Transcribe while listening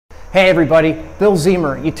Hey everybody, Bill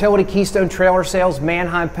Zemer, Utility Keystone Trailer Sales,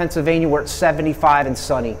 Manheim, Pennsylvania, where it's 75 and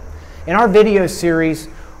sunny. In our video series,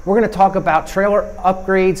 we're going to talk about trailer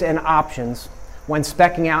upgrades and options when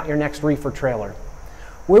spec'ing out your next reefer trailer.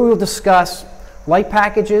 We will discuss light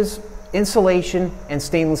packages, insulation, and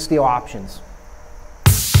stainless steel options.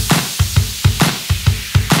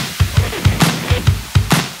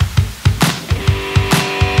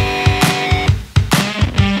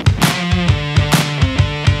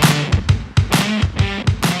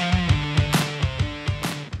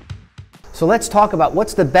 So let's talk about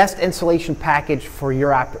what's the best insulation package for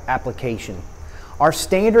your application. Our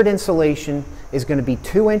standard insulation is going to be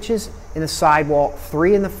 2 inches in the sidewall,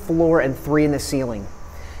 3 in the floor, and 3 in the ceiling.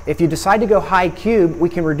 If you decide to go high cube, we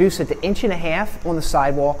can reduce it to 1.5 inches on the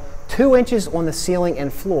sidewall, 2 inches on the ceiling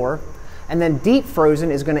and floor, and then deep frozen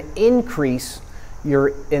is going to increase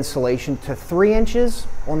your insulation to 3 inches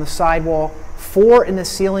on the sidewall, 4 in the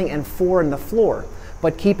ceiling, and 4 in the floor.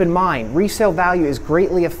 But keep in mind, resale value is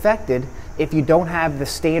greatly affected if you don't have the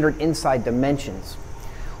standard inside dimensions.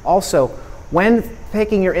 Also, when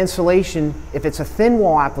picking your insulation, if it's a thin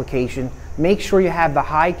wall application, make sure you have the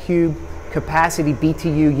high cube capacity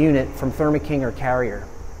BTU unit from Thermo-King or Carrier.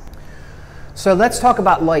 So let's talk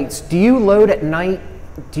about lights. Do you load at night?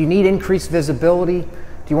 Do you need increased visibility? Do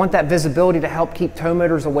you want that visibility to help keep tow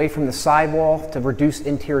motors away from the sidewall to reduce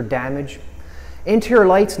interior damage? Interior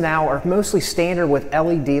lights now are mostly standard with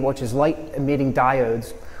LED, which is light emitting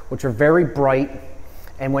diodes, which are very bright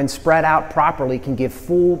and when spread out properly can give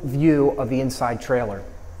full view of the inside trailer.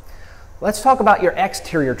 Let's talk about your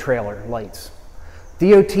exterior trailer lights.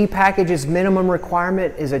 DOT package's minimum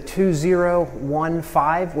requirement is a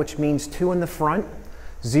 2015, which means 2 in the front,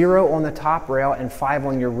 0 on the top rail, and 5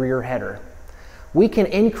 on your rear header. We can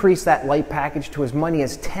increase that light package to as many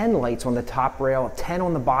as 10 lights on the top rail, 10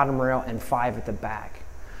 on the bottom rail, and 5 at the back.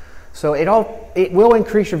 So it will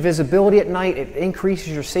increase your visibility at night, it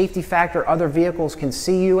increases your safety factor, other vehicles can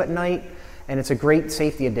see you at night, and it's a great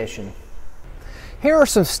safety addition. Here are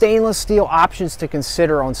some stainless steel options to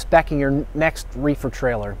consider on spec'ing your next reefer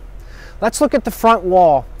trailer. Let's look at the front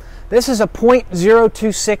wall. This is a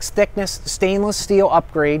 .026 thickness stainless steel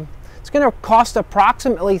upgrade. It's going to cost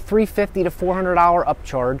approximately $350 to $400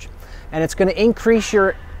 upcharge, and it's going to increase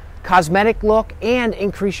your cosmetic look and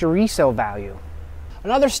increase your resale value.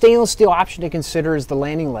 Another stainless steel option to consider is the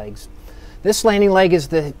landing legs. This landing leg is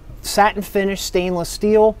the satin finish stainless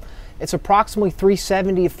steel. It's approximately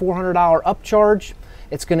 $370 to $400 upcharge.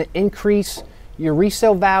 It's going to increase your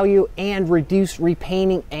resale value and reduce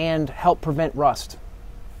repainting and help prevent rust.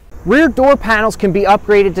 Rear door panels can be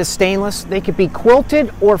upgraded to stainless. They could be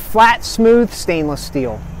quilted or flat smooth stainless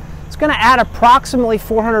steel. It's going to add approximately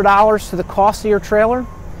 $400 to the cost of your trailer.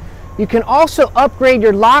 You can also upgrade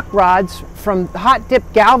your lock rods from hot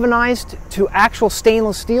dip galvanized to actual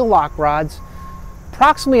stainless steel lock rods,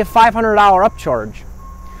 approximately a $500 upcharge.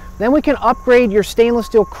 Then we can upgrade your stainless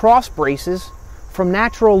steel cross braces from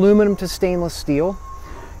natural aluminum to stainless steel.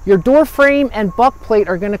 Your door frame and buck plate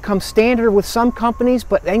are going to come standard with some companies,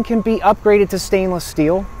 but then can be upgraded to stainless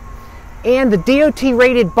steel. And the DOT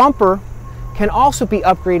rated bumper can also be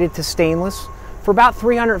upgraded to stainless for about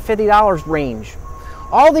 $350 range.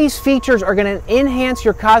 All these features are going to enhance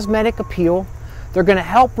your cosmetic appeal, they're going to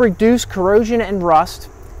help reduce corrosion and rust,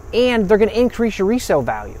 and they're going to increase your resale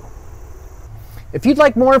value. If you'd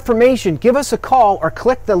like more information, give us a call or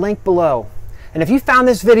click the link below. And if you found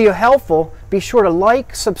this video helpful, be sure to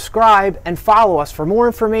like, subscribe, and follow us for more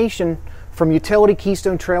information from Utility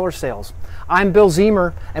Keystone Trailer Sales. I'm Bill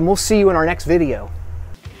Zemer, and we'll see you in our next video.